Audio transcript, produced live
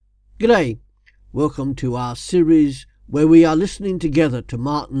G'day, welcome to our series where we are listening together to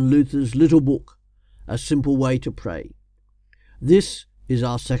Martin Luther's little book, A Simple Way to Pray. This is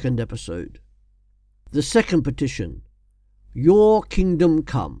our second episode. The second petition, Your Kingdom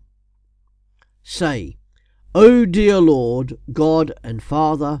Come. Say, O dear Lord, God and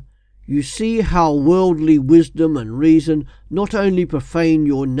Father, you see how worldly wisdom and reason not only profane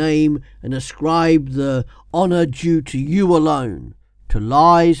your name and ascribe the honour due to you alone, to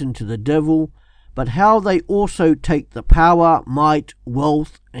lies and to the devil, but how they also take the power, might,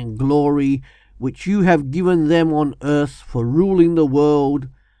 wealth, and glory which you have given them on earth for ruling the world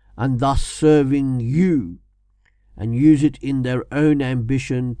and thus serving you, and use it in their own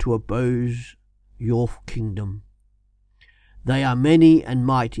ambition to oppose your kingdom. They are many and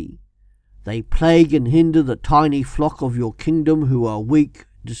mighty. They plague and hinder the tiny flock of your kingdom who are weak,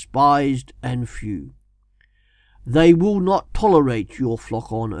 despised, and few. They will not tolerate your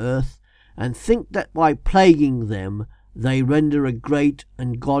flock on earth, and think that by plaguing them they render a great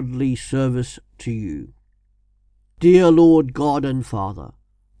and godly service to you. Dear Lord God and Father,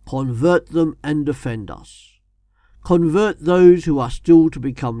 convert them and defend us. Convert those who are still to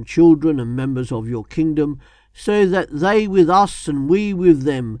become children and members of your kingdom, so that they with us and we with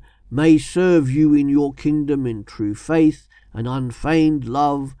them may serve you in your kingdom in true faith and unfeigned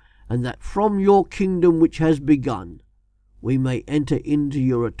love, and that from your kingdom which has begun, we may enter into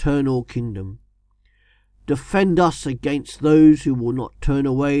your eternal kingdom. Defend us against those who will not turn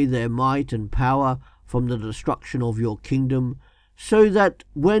away their might and power from the destruction of your kingdom, so that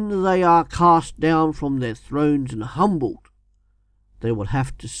when they are cast down from their thrones and humbled, they will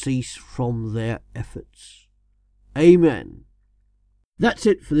have to cease from their efforts. Amen. That's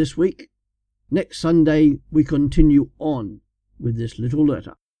it for this week. Next Sunday we continue on with this little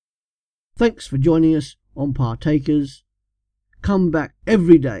letter. Thanks for joining us on Partakers. Come back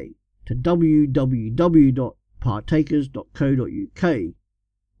every day to www.partakers.co.uk,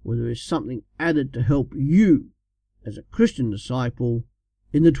 where there is something added to help you as a Christian disciple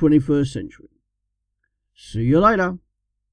in the 21st century. See you later.